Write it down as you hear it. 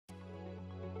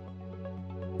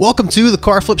Welcome to the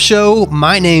Car Flip Show.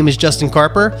 My name is Justin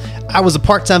Carper. I was a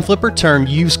part-time flipper turned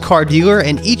used car dealer,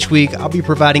 and each week I'll be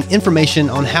providing information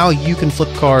on how you can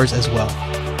flip cars as well.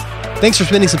 Thanks for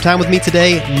spending some time with me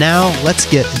today. Now let's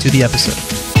get into the episode.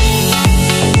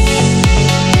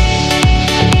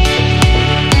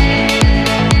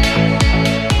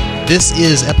 This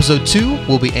is episode 2.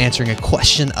 We'll be answering a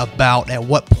question about at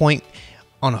what point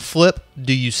on a flip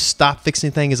do you stop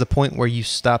fixing things? Is a point where you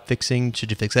stop fixing?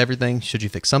 Should you fix everything? Should you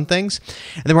fix some things?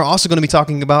 And then we're also going to be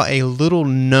talking about a little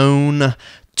known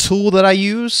tool that I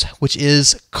use, which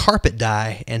is carpet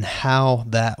dye and how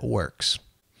that works.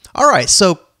 All right,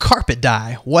 so carpet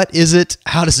dye, what is it?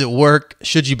 How does it work?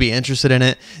 Should you be interested in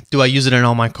it? Do I use it in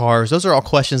all my cars? Those are all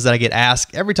questions that I get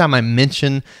asked every time I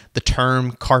mention the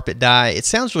term carpet dye. It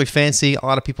sounds really fancy. A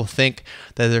lot of people think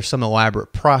that there's some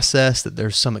elaborate process, that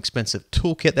there's some expensive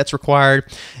toolkit that's required.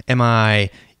 Am I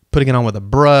putting it on with a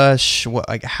brush?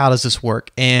 How does this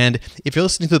work? And if you're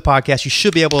listening to the podcast, you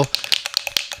should be able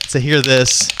to hear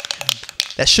this.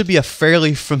 That should be a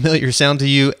fairly familiar sound to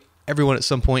you. Everyone at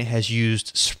some point has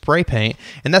used spray paint,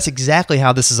 and that's exactly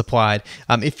how this is applied.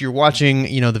 If you're watching,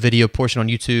 the video portion on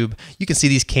YouTube, you can see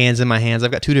these cans in my hands.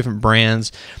 I've got two different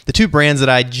brands. The two brands that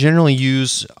I generally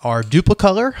use are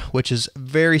Duplicolor, which is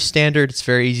very standard. It's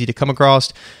very easy to come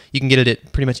across. You can get it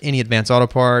at pretty much any Advanced Auto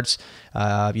Parts.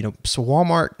 So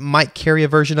Walmart might carry a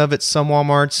version of it. Some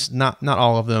Walmarts, not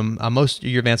all of them. Most of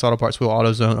your Advanced Auto Parts will,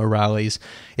 AutoZone, O'Reilly's.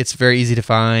 It's very easy to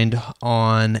find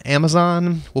on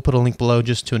Amazon. We'll put a link below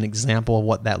just to an example of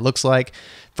what that looks like.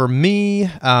 For me,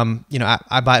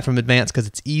 I buy it from Advanced because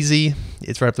it's easy.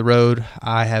 It's right up the road.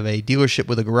 I have a dealership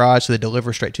with a garage, so they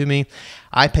deliver straight to me.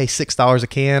 I pay $6 a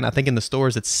can. I think in the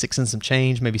stores it's 6 and some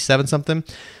change, maybe 7 something.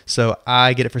 So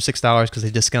I get it for $6 because they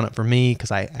discount it for me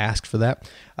because I asked for that.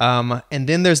 And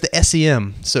then there's the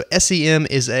SEM. So SEM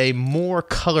is a more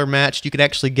color matched. You can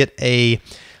actually get they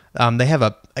have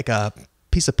a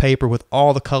piece of paper with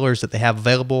all the colors that they have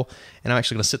available. And I'm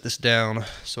actually going to sit this down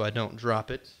so I don't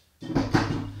drop it.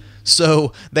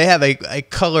 So they have a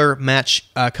color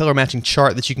matching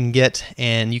chart that you can get,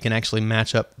 and you can actually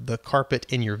match up the carpet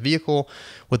in your vehicle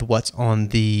with what's on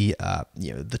the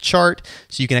chart,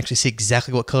 so you can actually see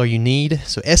exactly what color you need.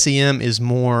 So SEM is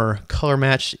more color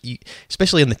matched,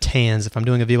 especially in the tans. If I'm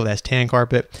doing a vehicle that has tan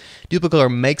carpet,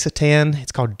 Duplicolor makes a tan.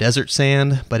 It's called desert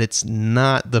sand, but it's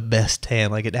not the best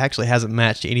tan. Like, it actually hasn't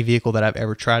matched any vehicle that I've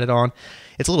ever tried it on.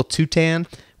 It's a little too tan,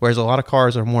 whereas a lot of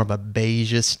cars are more of a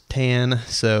beigeish tan,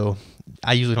 so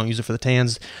I usually don't use it for the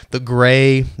tans. The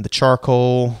gray, the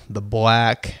charcoal, the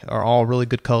black are all really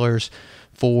good colors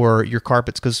for your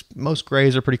carpets because most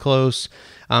grays are pretty close.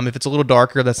 If it's a little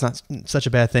darker, that's not such a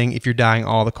bad thing if you're dyeing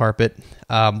all the carpet.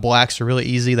 Blacks are really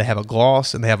easy. They have a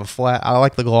gloss and they have a flat. I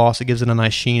like the gloss. It gives it a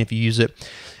nice sheen if you use it.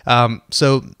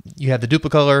 So you have the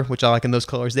Duplicolor, which I like in those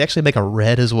colors. They actually make a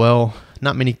red as well.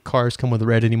 Not many cars come with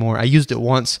red anymore. I used it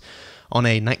once on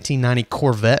a 1990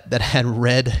 Corvette that had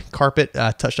red carpet,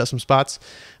 touched up some spots.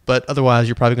 But otherwise,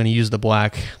 you're probably going to use the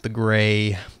black, the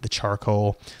gray, the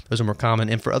charcoal. Those are more common.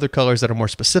 And for other colors that are more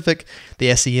specific,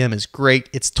 the SEM is great.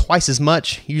 It's twice as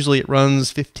much. Usually it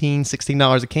runs $15,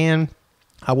 $16 a can.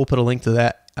 I will put a link to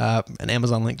that, an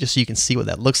Amazon link, just so you can see what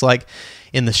that looks like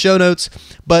in the show notes.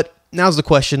 But now's the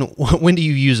question, when do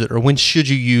you use it, or when should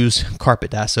you use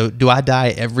carpet dye? So do I dye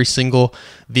every single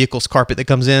vehicle's carpet that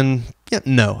comes in? Yeah,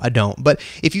 no, I don't. But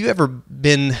if you've ever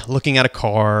been looking at a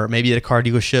car, maybe at a car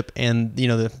dealership, and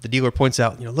the dealer points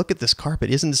out, look at this carpet,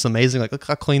 isn't this amazing? Like, look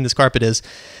how clean this carpet is.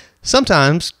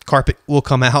 Sometimes carpet will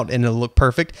come out and it'll look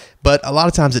perfect, but a lot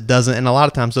of times it doesn't, and a lot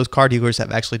of times those car dealers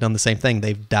have actually done the same thing.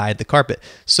 They've dyed the carpet.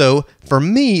 So for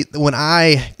me, when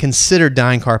I consider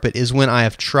dyeing carpet is when I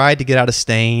have tried to get out a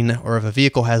stain, or if a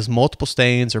vehicle has multiple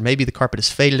stains, or maybe the carpet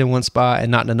is faded in one spot and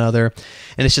not in another,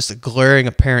 and it's just a glaring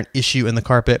apparent issue in the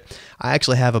carpet. I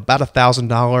actually have about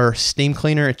 $1,000 steam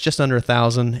cleaner. It's just under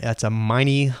 $1,000. It's a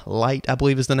Mighty Light, I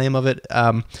believe is the name of it.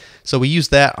 So we use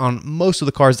that on most of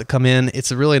the cars that come in.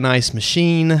 It's a really nice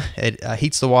machine. It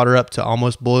heats the water up to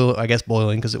almost boil, I guess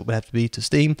boiling, because it would have to be to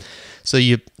steam. So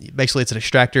basically it's an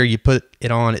extractor. You put it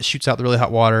on, it shoots out the really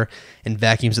hot water and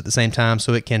vacuums at the same time,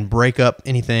 so it can break up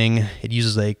anything. It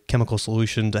uses a chemical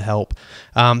solution to help.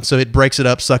 So it breaks it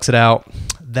up, sucks it out.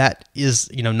 That is,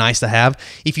 nice to have.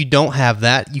 If you don't have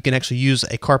that, you can actually use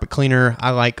a carpet cleaner. I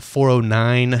like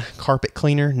 409 carpet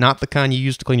cleaner, not the kind you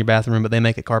use to clean your bathroom, but they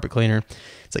make a carpet cleaner.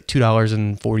 It's like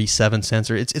 $2.47,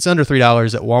 or it's under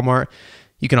 $3 at Walmart.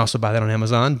 You can also buy that on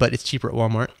Amazon, but it's cheaper at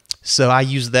Walmart. So I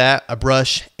use that, a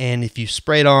brush, and if you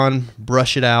spray it on,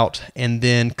 brush it out, and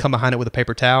then come behind it with a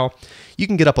paper towel, you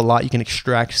can get up a lot. You can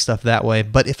extract stuff that way.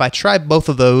 But if I try both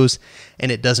of those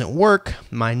and it doesn't work,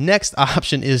 my next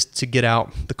option is to get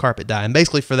out the carpet dye. And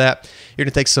basically for that, you're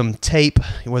going to take some tape,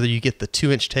 whether you get the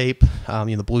 2-inch tape,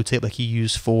 the blue tape like you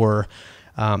use for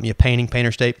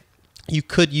painter's tape. You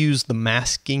could use the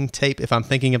masking tape, if I'm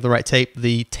thinking of the right tape,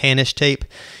 the tannish tape.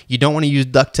 You don't want to use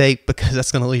duct tape because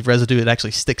that's going to leave residue. It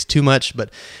actually sticks too much.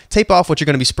 But tape off what you're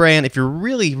going to be spraying. If you're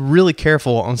really, really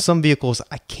careful, on some vehicles,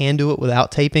 I can do it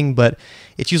without taping, but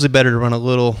it's usually better to run a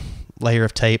little layer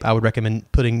of tape. I would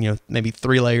recommend putting maybe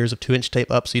 3 layers of 2-inch tape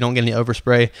up so you don't get any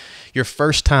overspray. Your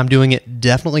first time doing it,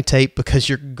 definitely tape, because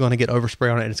you're going to get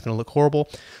overspray on it and it's going to look horrible.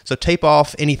 So tape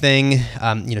off anything,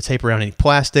 tape around any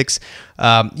plastics.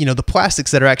 The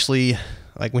plastics that are actually,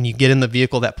 like when you get in the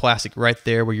vehicle, that plastic right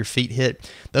there where your feet hit,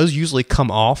 those usually come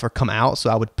off or come out.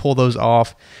 So I would pull those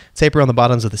off, tape around the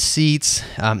bottoms of the seats,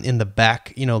 in the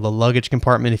back, the luggage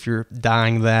compartment. If you're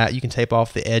dyeing that, you can tape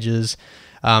off the edges.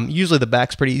 Usually the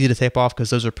back's pretty easy to tape off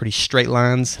because those are pretty straight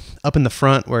lines. Up in the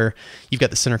front where you've got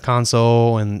the center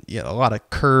console and a lot of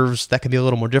curves, that can be a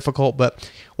little more difficult. But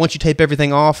once you tape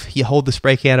everything off, you hold the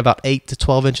spray can about 8 to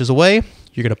 12 inches away.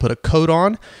 You're going to put a coat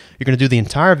on. You're going to do the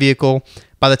entire vehicle.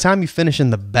 By the time you finish in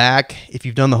the back, if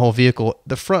you've done the whole vehicle,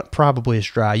 the front probably is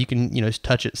dry. You can just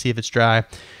touch it, see if it's dry.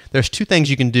 There's 2 things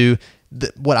you can do.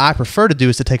 What I prefer to do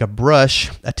is to take a brush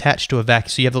attached to a vacuum.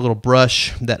 So you have the little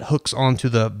brush that hooks onto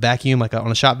the vacuum, like on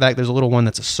a shop vac. There's a little one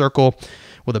that's a circle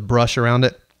with a brush around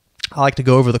it. I like to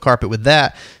go over the carpet with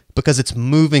that because it's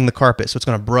moving the carpet, so it's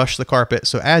going to brush the carpet.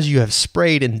 So as you have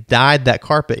sprayed and dyed that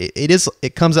carpet,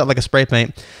 it comes out like a spray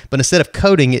paint, but instead of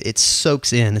coating it, it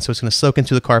soaks in, and so it's going to soak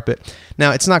into the carpet.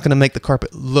 Now, it's not going to make the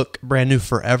carpet look brand new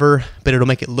forever, but it'll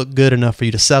make it look good enough for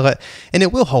you to sell it, and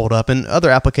it will hold up, and other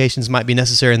applications might be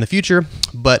necessary in the future.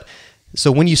 But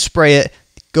so when you spray it,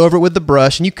 go over it with the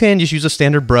brush, and you can just use a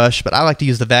standard brush, but I like to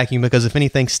use the vacuum because if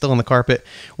anything's still on the carpet,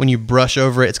 when you brush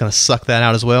over it, it's going to suck that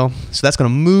out as well. So that's going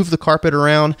to move the carpet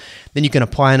around. Then you can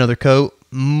apply another coat.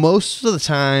 Most of the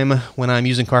time when I'm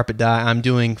using carpet dye, I'm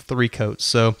doing 3 coats.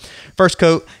 So first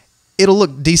coat, it'll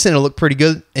look decent, it'll look pretty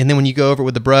good, and then when you go over it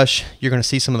with the brush, you're going to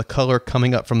see some of the color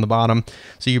coming up from the bottom.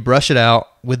 So you brush it out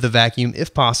with the vacuum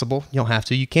if possible. You don't have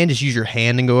to. You can just use your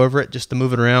hand and go over it just to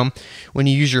move it around. When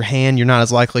you use your hand, you're not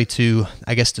as likely to,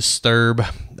 disturb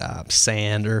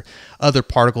sand or other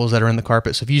particles that are in the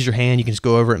carpet. So if you use your hand, you can just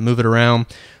go over it and move it around.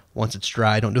 Once it's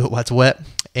dry, don't do it while it's wet.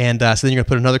 And so then you're going to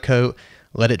put another coat,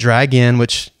 let it dry again,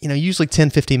 which, usually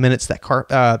 10-15 minutes.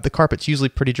 The carpet's usually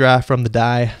pretty dry from the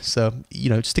dye. So,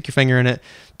 stick your finger in it,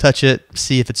 touch it,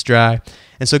 see if it's dry.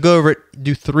 And so go over it,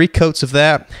 do 3 coats of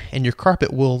that, and your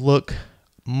carpet will look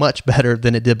much better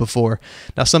than it did before.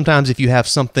 Now, sometimes if you have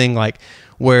something like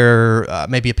where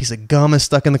maybe a piece of gum is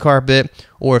stuck in the carpet,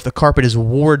 or if the carpet is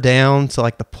wore down to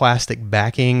like the plastic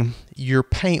backing, your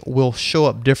paint will show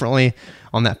up differently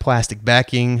on that plastic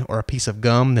backing or a piece of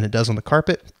gum than it does on the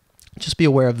carpet. Just be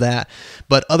aware of that.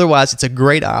 But otherwise, it's a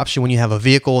great option when you have a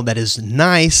vehicle that is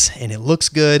nice and it looks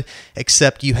good,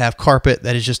 except you have carpet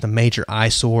that is just a major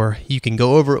eyesore. You can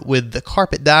go over it with the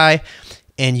carpet dye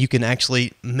and you can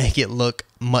actually make it look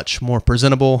much more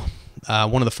presentable.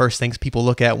 One of the first things people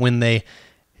look at when they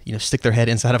stick their head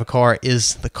inside of a car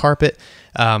is the carpet.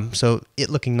 So it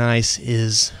looking nice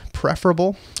is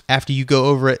preferable. After you go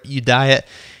over it, you dye it.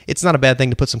 It's not a bad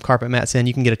thing to put some carpet mats in.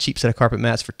 You can get a cheap set of carpet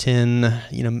mats for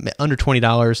under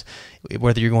 $20,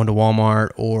 whether you're going to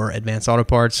Walmart or Advanced Auto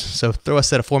Parts. So throw a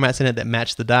set of floor mats in it that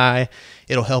match the dye.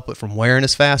 It'll help it from wearing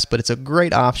as fast, but it's a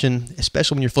great option,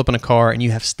 especially when you're flipping a car and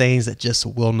you have stains that just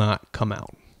will not come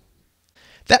out.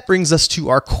 That brings us to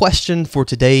our question for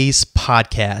today's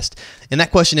podcast. And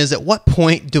that question is, at what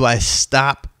point do I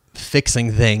stop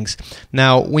fixing things?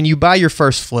 Now, when you buy your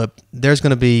first flip, there's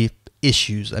going to be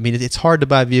issues. I mean, it's hard to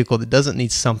buy a vehicle that doesn't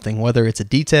need something, whether it's a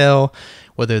detail,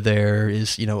 whether there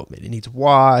is, it needs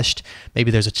washed, maybe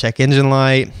there's a check engine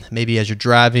light, maybe as you're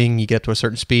driving, you get up to a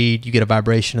certain speed, you get a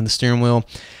vibration in the steering wheel.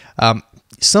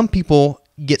 Some people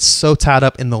get so tied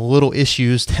up in the little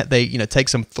issues that they, take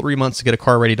some 3 months to get a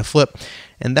car ready to flip.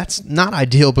 And that's not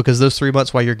ideal because those 3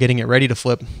 months while you're getting it ready to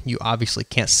flip, you obviously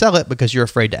can't sell it because you're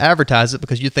afraid to advertise it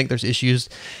because you think there's issues.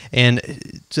 And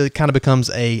so it kind of becomes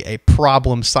a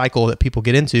problem cycle that people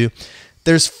get into.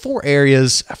 There's 4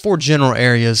 general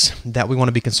areas that we want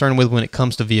to be concerned with when it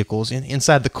comes to vehicles.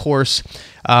 Inside the course,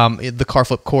 the car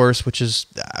flip course, which is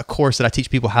a course that I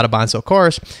teach people how to buy and sell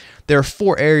cars, there are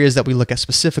 4 areas that we look at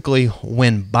specifically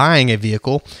when buying a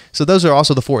vehicle. So those are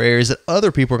also the 4 areas that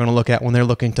other people are going to look at when they're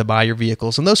looking to buy your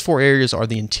vehicles. And those 4 areas are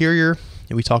the interior,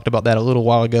 And we talked about that a little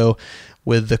while ago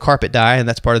with the carpet dye, and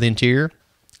that's part of the interior.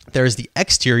 There's the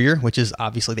exterior, which is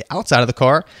obviously the outside of the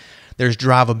car. There's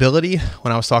drivability.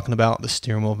 When I was talking about the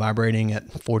steering wheel vibrating at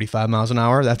 45 miles an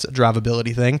hour, that's a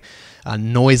drivability thing.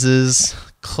 Noises,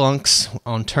 clunks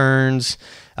on turns,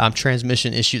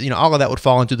 transmission issues, all of that would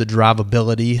fall into the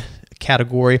drivability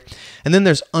category. And then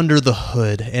there's under the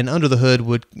hood, and under the hood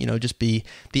would just be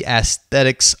the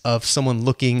aesthetics of someone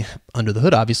looking under the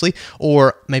hood, obviously,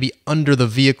 or maybe under the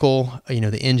vehicle,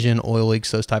 the engine, oil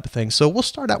leaks, those type of things. So we'll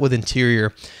start out with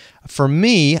interior. For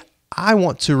me, I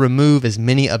want to remove as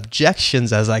many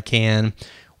objections as I can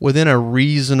within a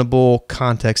reasonable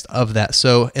context of that.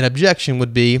 So an objection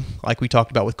would be, like we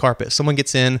talked about with carpet. Someone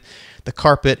gets in the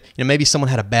carpet, maybe someone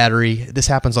had a battery. This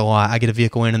happens a lot. I get a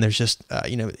vehicle in and there's just,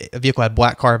 a vehicle had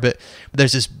black carpet, but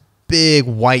there's this big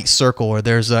white circle, or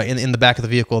there's in the back of the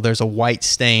vehicle, there's a white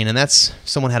stain, and that's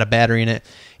someone had a battery in it.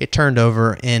 It turned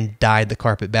over and dyed the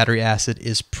carpet. Battery acid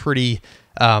is pretty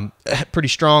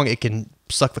strong. It can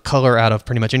suck the color out of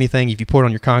pretty much anything. If you pour it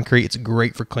on your concrete, it's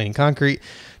great for cleaning concrete.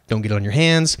 Don't get it on your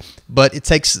hands, but it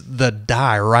takes the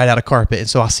dye right out of carpet. And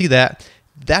so I see that.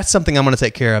 That's something I'm going to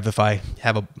take care of. If I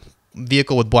have a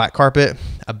vehicle with black carpet,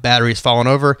 a battery is falling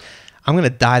over, I'm going to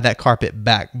dye that carpet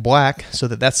back black so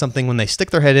that that's something when they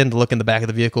stick their head in to look in the back of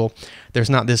the vehicle, there's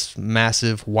not this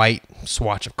massive white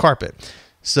swatch of carpet.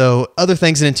 So other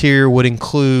things in interior would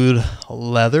include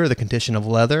leather, the condition of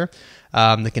leather,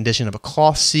 the condition of a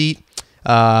cloth seat.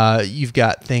 You've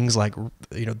got things like,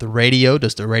 the radio.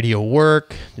 Does the radio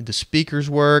work? Do the speakers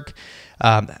work?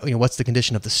 What's the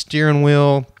condition of the steering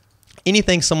wheel?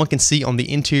 Anything someone can see on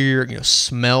the interior,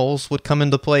 smells would come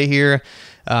into play here.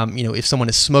 If someone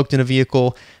has smoked in a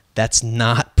vehicle, that's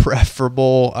not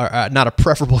preferable, or not a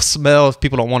preferable smell. If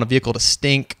people don't want a vehicle to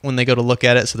stink when they go to look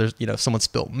at it, so there's, if someone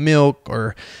spilled milk,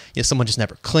 or someone just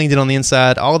never cleaned it on the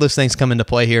inside, all of those things come into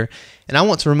play here. And I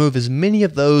want to remove as many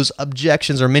of those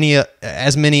objections, or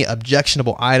as many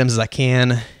objectionable items as I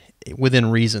can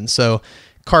within reason. So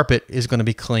carpet is going to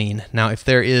be clean. Now, if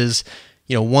there is,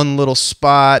 one little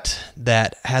spot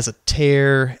that has a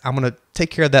tear, I'm going to take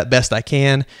care of that best I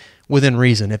can within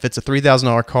reason. If it's a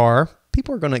 $3,000 car,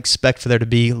 people are going to expect for there to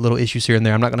be little issues here and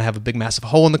there. I'm not going to have a big massive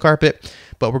hole in the carpet,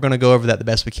 but we're going to go over that the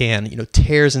best we can.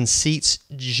 Tears in seats,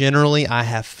 generally I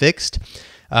have fixed.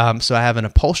 So I have an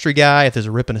upholstery guy. If there's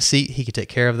a rip in a seat, he could take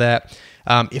care of that.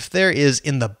 If there is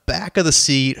in the back of the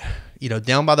seat,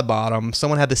 down by the bottom,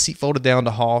 someone had the seat folded down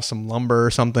to haul some lumber or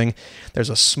something,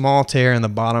 there's a small tear in the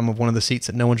bottom of one of the seats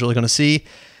that no one's really going to see,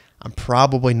 I'm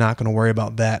probably not going to worry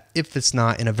about that if it's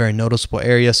not in a very noticeable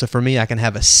area. So for me, I can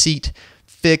have a seat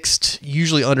fixed,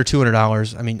 usually under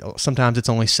 $200. I mean, sometimes it's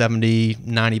only $70,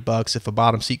 $90 if a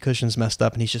bottom seat cushion's messed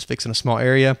up and he's just fixing a small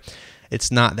area. It's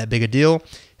not that big a deal.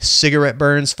 Cigarette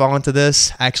burns fall into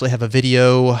this. I actually have a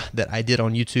video that I did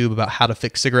on YouTube about how to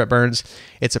fix cigarette burns.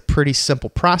 It's a pretty simple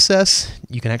process.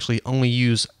 You can actually only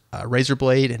use a razor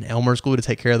blade and Elmer's glue to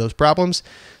take care of those problems.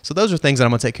 So those are things that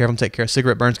I'm going to take care of. I'm going to take care of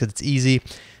cigarette burns because it's easy.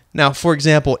 Now, for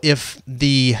example, if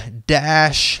the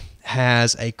dash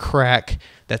has a crack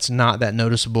that's not that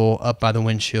noticeable up by the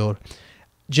windshield,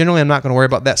 generally I'm not going to worry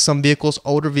about that. Some vehicles,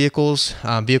 older vehicles,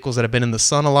 vehicles that have been in the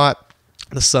sun a lot,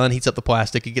 the sun heats up the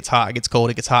plastic, it gets hot, it gets cold,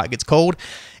 it gets hot, it gets cold,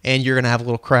 and you're going to have a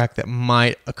little crack that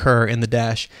might occur in the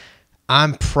dash.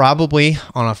 I'm probably,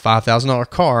 on a $5,000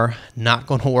 car, not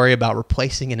going to worry about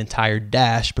replacing an entire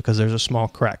dash because there's a small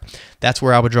crack. That's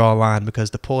where I would draw a line, because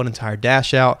to pull an entire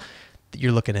dash out,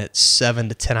 you're looking at 7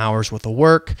 to 10 hours worth of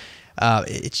work.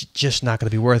 It's just not going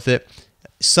to be worth it.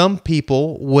 Some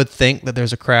people would think that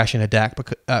there's a crash in a dash,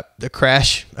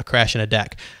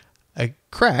 a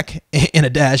crack in a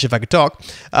dash, if I could talk,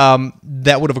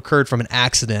 that would have occurred from an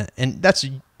accident. And that's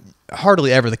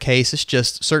hardly ever the case. It's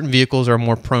just certain vehicles are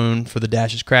more prone for the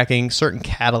dashes cracking. Certain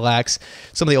Cadillacs,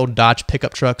 some of the old Dodge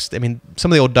pickup trucks, the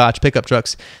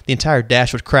entire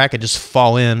dash would crack and just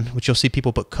fall in, which you'll see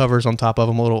people put covers on top of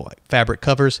them, little like fabric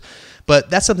covers. But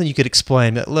that's something you could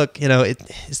explain. That, look,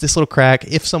 it's this little crack.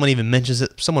 If someone even mentions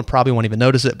it, someone probably won't even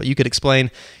notice it, but you could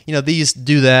explain, these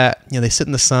do that. They sit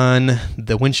in the sun.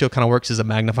 The windshield kind of works as a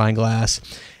magnifying glass.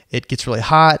 It gets really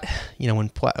hot. When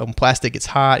plastic gets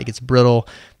hot, it gets brittle.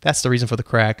 That's the reason for the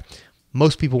crack.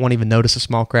 Most people won't even notice a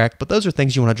small crack, but those are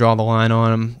things you want to draw the line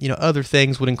on. Other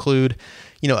things would include,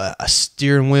 a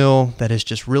steering wheel that is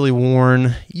just really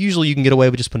worn. Usually you can get away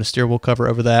with just putting a steering wheel cover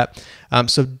over that.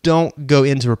 So don't go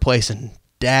into replacing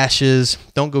dashes.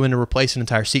 Don't go into replacing an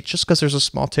entire seat just because there's a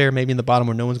small tear maybe in the bottom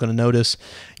where no one's going to notice.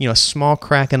 A small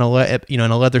crack in a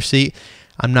leather seat,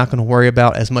 I'm not going to worry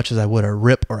about as much as I would a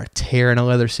rip or a tear in a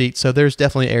leather seat. So there's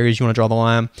definitely areas you want to draw the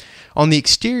line. On the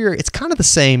exterior, it's kind of the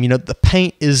same. The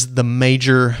paint is the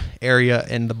major area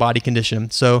in the body condition.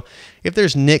 So if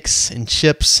there's nicks and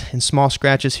chips and small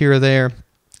scratches here or there,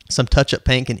 some touch-up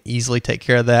paint can easily take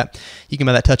care of that. You can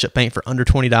buy that touch-up paint for under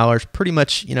 $20. Pretty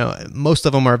much, most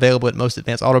of them are available at most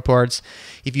Advanced Auto Parts.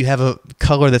 If you have a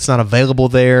color that's not available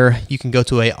there, you can go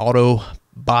to a auto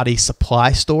body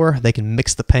supply store. They can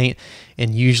mix the paint,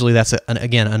 and usually that's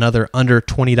again another under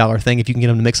 $20 thing if you can get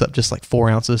them to mix up just like 4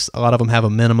 ounces. A lot of them have a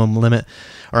minimum limit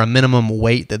or a minimum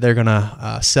weight that they're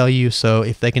gonna sell you. So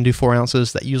if they can do 4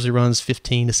 ounces, that usually runs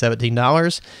 $15 to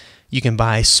 $17. You can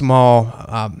buy a small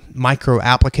micro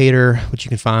applicator, which you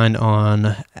can find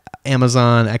on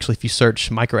Amazon. Actually, if you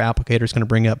search micro applicator, it's going to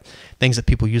bring up things that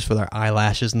people use for their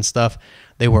eyelashes and stuff.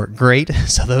 They work great,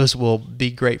 so those will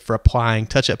be great for applying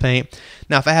touch-up paint.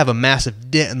 Now, if I have a massive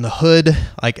dent in the hood,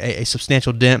 like a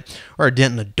substantial dent, or a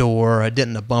dent in the door, or a dent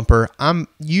in the bumper, I'm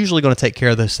usually going to take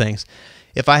care of those things.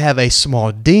 If I have a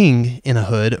small ding in a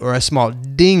hood or a small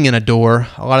ding in a door,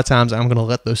 a lot of times I'm going to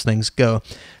let those things go.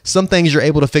 Some things you're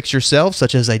able to fix yourself,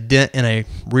 such as a dent in a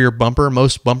rear bumper.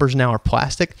 Most bumpers now are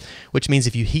plastic, which means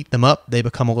if you heat them up, they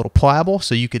become a little pliable.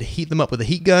 So you could heat them up with a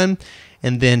heat gun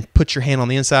and then put your hand on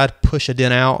the inside, push a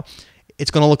dent out.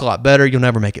 It's going to look a lot better. You'll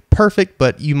never make it perfect,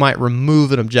 but you might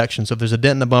remove an objection. So if there's a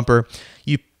dent in the bumper,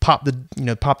 you pop the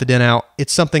dent out.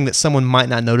 It's something that someone might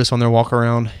not notice on their walk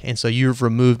around, and so you've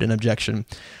removed an objection.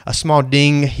 A small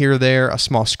ding here or there, a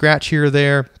small scratch here or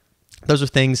there. Those are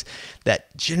things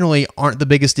that generally aren't the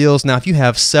biggest deals. Now, if you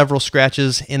have several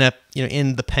scratches in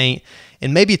the paint,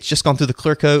 and maybe it's just gone through the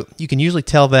clear coat, you can usually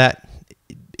tell that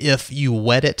if you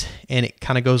wet it and it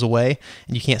kind of goes away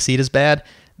and you can't see it as bad.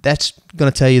 That's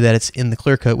going to tell you that it's in the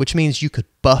clear coat, which means you could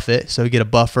buff it. So you get a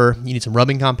buffer. You need some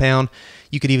rubbing compound.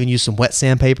 You could even use some wet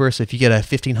sandpaper. So if you get a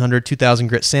 1500, 2000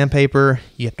 grit sandpaper,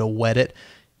 you have to wet it,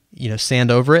 sand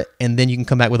over it, and then you can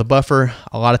come back with a buffer.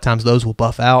 A lot of times those will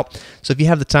buff out. So if you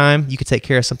have the time, you could take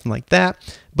care of something like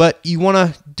that. But you want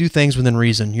to do things within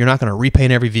reason. You're not going to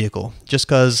repaint every vehicle. Just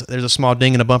because there's a small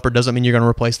ding in a bumper doesn't mean you're going to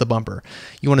replace the bumper.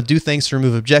 You want to do things to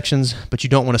remove objections, but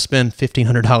you don't want to spend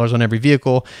 $1,500 on every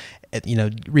vehicle,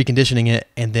 reconditioning it,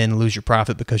 and then lose your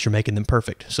profit because you're making them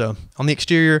perfect. So on the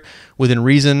exterior, within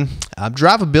reason,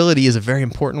 drivability is a very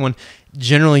important one.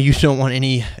 Generally, you don't want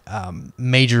any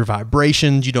major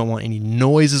vibrations. You don't want any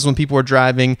noises when people are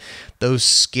driving. Those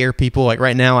scare people. Like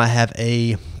right now, I have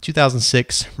a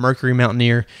 2006 Mercury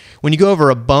Mountaineer. When you go over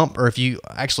a bump, or if you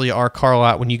actually are car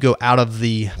lot, when you go out of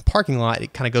the parking lot,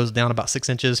 it kind of goes down about 6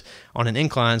 inches on an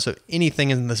incline. So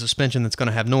anything in the suspension that's going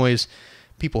to have noise,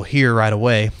 people hear right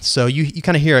away. So you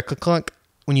kind of hear a clunk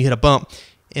when you hit a bump,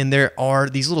 and there are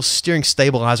these little steering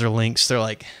stabilizer links. They're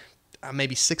like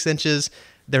maybe 6 inches.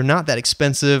 They're not that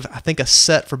expensive. I think a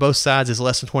set for both sides is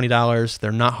less than $20.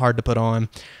 They're not hard to put on.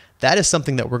 That is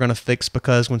something that we're going to fix,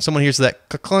 because when someone hears that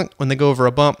clunk when they go over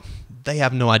a bump, they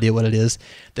have no idea what it is.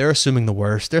 They're assuming the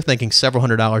worst. They're thinking several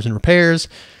 $100s in repairs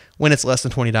when it's less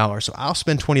than $20. So I'll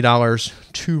spend $20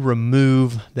 to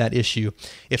remove that issue.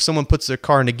 If someone puts their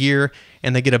car into gear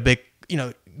and they get a big,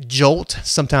 jolt,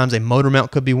 sometimes a motor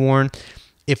mount could be worn.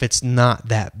 If it's not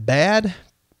that bad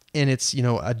and it's,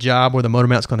 a job where the motor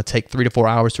mount's going to take 3 to 4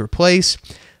 hours to replace,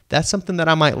 that's something that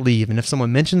I might leave. And if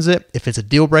someone mentions it, if it's a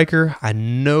deal breaker, I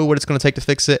know what it's going to take to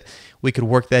fix it. We could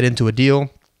work that into a deal.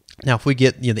 Now, if we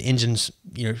get the engines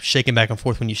shaking back and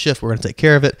forth when you shift, we're going to take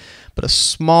care of it. But a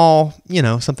small,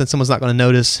 something someone's not going to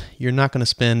notice, you're not going to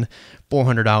spend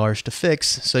 $400 to fix.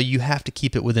 So you have to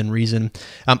keep it within reason.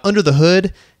 Under the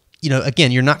hood,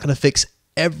 again, you're not going to fix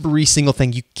every single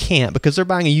thing. You can't, because they're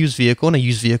buying a used vehicle, and a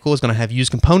used vehicle is going to have used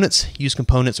components. Used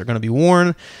components are going to be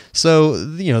worn. So,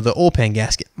 the oil pan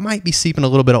gasket might be seeping a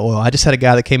little bit of oil. I just had a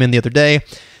guy that came in the other day.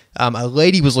 A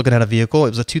lady was looking at a vehicle. It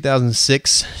was a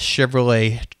 2006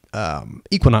 Chevrolet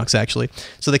Equinox, actually.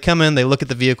 So they come in, they look at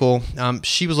the vehicle.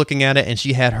 She was looking at it, and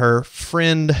she had her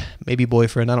friend, maybe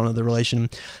boyfriend, I don't know the relation,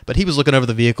 but he was looking over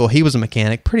the vehicle. He was a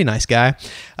mechanic, pretty nice guy.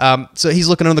 So he's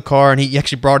looking under the car, and he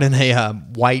actually brought in a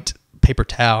white paper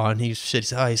towel, and he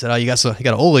said, "Oh, you got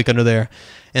an oil leak under there."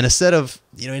 And instead of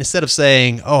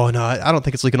saying, "Oh no, I don't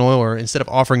think it's leaking oil," or instead of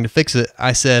offering to fix it,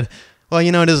 I said, "Well,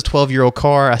 it is a 12-year-old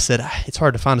car." I said, "It's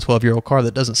hard to find a 12-year-old car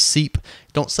that doesn't seep.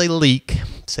 Don't say leak,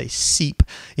 say seep.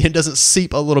 It doesn't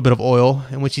seep a little bit of oil.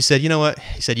 And when she said, you know what?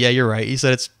 He said, yeah, you're right. He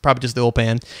said, it's probably just the oil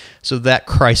pan. So that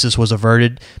crisis was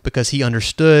averted because he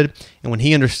understood. And when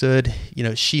he understood,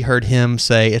 she heard him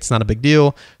say it's not a big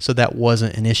deal. So that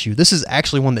wasn't an issue. This is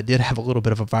actually one that did have a little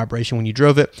bit of a vibration when you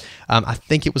drove it. I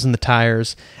think it was in the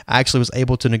tires. I actually was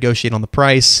able to negotiate on the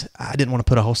price. I didn't want to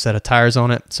put a whole set of tires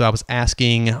on it. So I was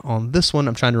asking on this one,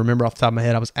 I'm trying to remember off the top of my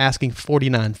head, I was asking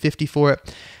 $49.50 for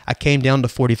it. I came down to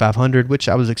 $4,500, which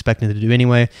I was expecting to do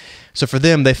anyway. So for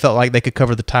them, they felt like they could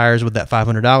cover the tires with that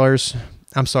 $500.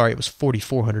 I'm sorry, it was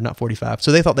 $4,400, not $45.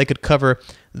 So they thought they could cover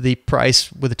the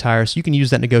price with the tires. So you can use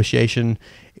that negotiation,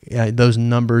 those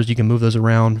numbers, you can move those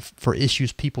around for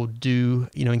issues people do,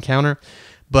 encounter.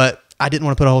 But I didn't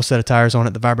want to put a whole set of tires on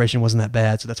it. The vibration wasn't that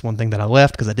bad, so that's one thing that I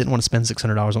left because I didn't want to spend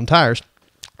 $600 on tires.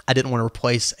 I didn't want to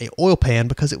replace a oil pan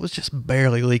because it was just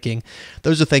barely leaking.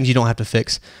 Those are things you don't have to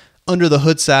fix. Under the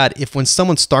hood side, if when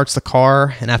someone starts the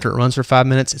car and after it runs for 5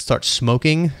 minutes, it starts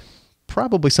smoking,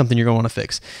 probably something you're going to want to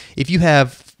fix. If you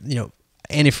have,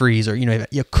 antifreeze or,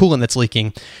 coolant that's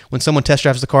leaking, when someone test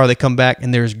drives the car, they come back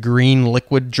and there's green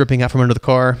liquid dripping out from under the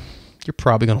car, you're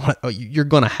probably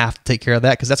going to have to take care of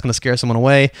that because that's going to scare someone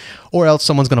away, or else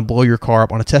someone's going to blow your car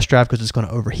up on a test drive because it's going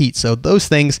to overheat. So those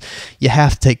things you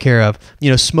have to take care of.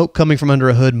 Smoke coming from under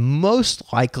a hood most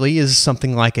likely is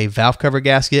something like a valve cover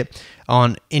gasket.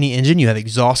 On any engine, you have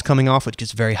exhaust coming off, which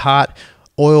gets very hot.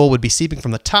 Oil would be seeping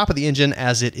from the top of the engine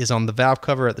as it is on the valve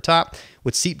cover at the top,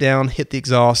 would seep down, hit the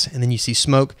exhaust, and then you see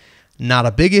smoke. Not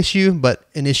a big issue, but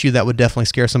an issue that would definitely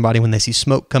scare somebody when they see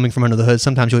smoke coming from under the hood.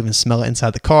 Sometimes you'll even smell it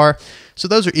inside the car. So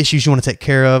those are issues you want to take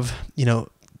care of. You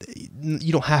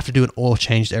don't have to do an oil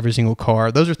change to every single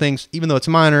car. Those are things, even though it's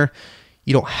minor,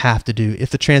 you don't have to do.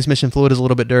 If the transmission fluid is a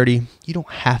little bit dirty, you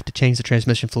don't have to change the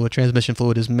transmission fluid. Transmission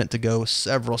fluid is meant to go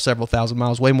several thousand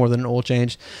miles, way more than an oil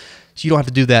change. So you don't have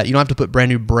to do that. You don't have to put brand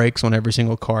new brakes on every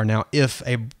single car. Now, if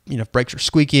brakes are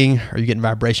squeaking or you're getting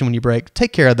vibration when you brake,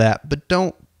 take care of that, but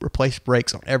don't replace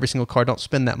brakes on every single car. Don't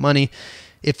spend that money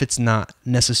if it's not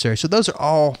necessary. So those are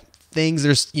all things.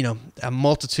 There's, a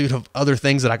multitude of other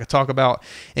things that I could talk about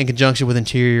in conjunction with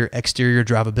interior, exterior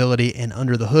drivability, and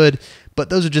under the hood.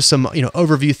 But those are just some,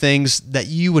 overview things that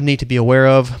you would need to be aware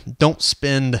of. Don't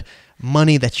spend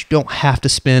money that you don't have to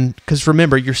spend, because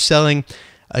remember, you're selling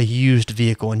a used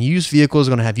vehicle, and used vehicles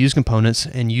are going to have used components,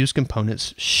 and used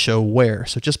components show wear.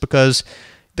 So just because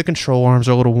the control arms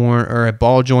are a little worn or a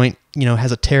ball joint,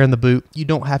 has a tear in the boot, you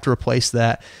don't have to replace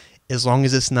that as long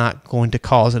as it's not going to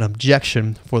cause an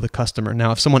objection for the customer.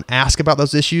 Now, if someone asks about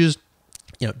those issues,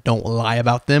 don't lie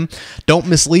about them. Don't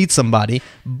mislead somebody,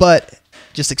 but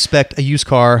just expect a used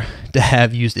car to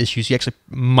have used issues. You actually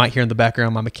might hear in the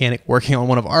background my mechanic working on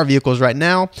one of our vehicles right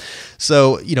now.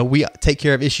 So, we take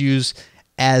care of issues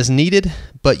as needed,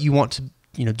 but you want to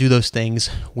do those things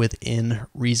within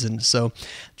reason. So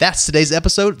that's today's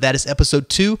episode. That is episode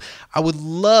 2. I would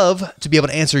love to be able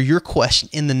to answer your question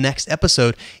in the next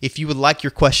episode. If you would like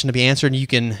your question to be answered, you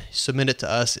can submit it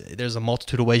to us. There's a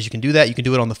multitude of ways you can do that. You can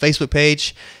do it on the Facebook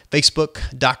page,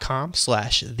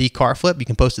 facebook.com/thecarflip. You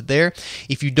can post it there.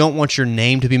 If you don't want your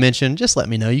name to be mentioned, just let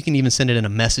me know. You can even send it in a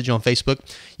message on Facebook.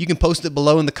 You can post it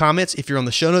below in the comments. If you're on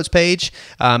the show notes page,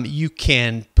 you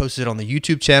can post it on the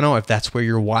YouTube channel. If that's where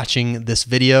you're watching this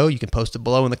video, you can post it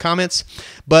below in the comments.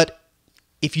 But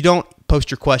if you don't post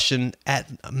your question, at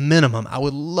a minimum, I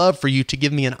would love for you to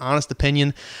give me an honest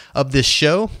opinion of this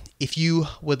show. If you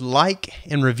would like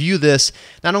and review this,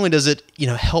 not only does it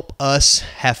help us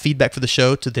have feedback for the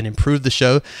show to then improve the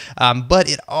show, but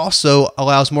it also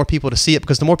allows more people to see it,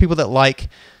 because the more people that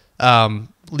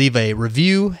leave a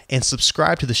review and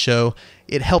subscribe to the show,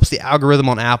 it helps the algorithm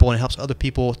on Apple and it helps other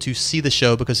people to see the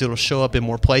show because it'll show up in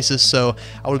more places. So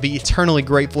I would be eternally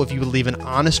grateful if you would leave an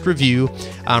honest review,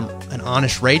 an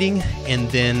honest rating,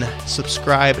 and then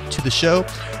subscribe to the show.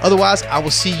 Otherwise, I will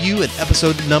see you in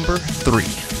episode number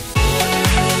 3.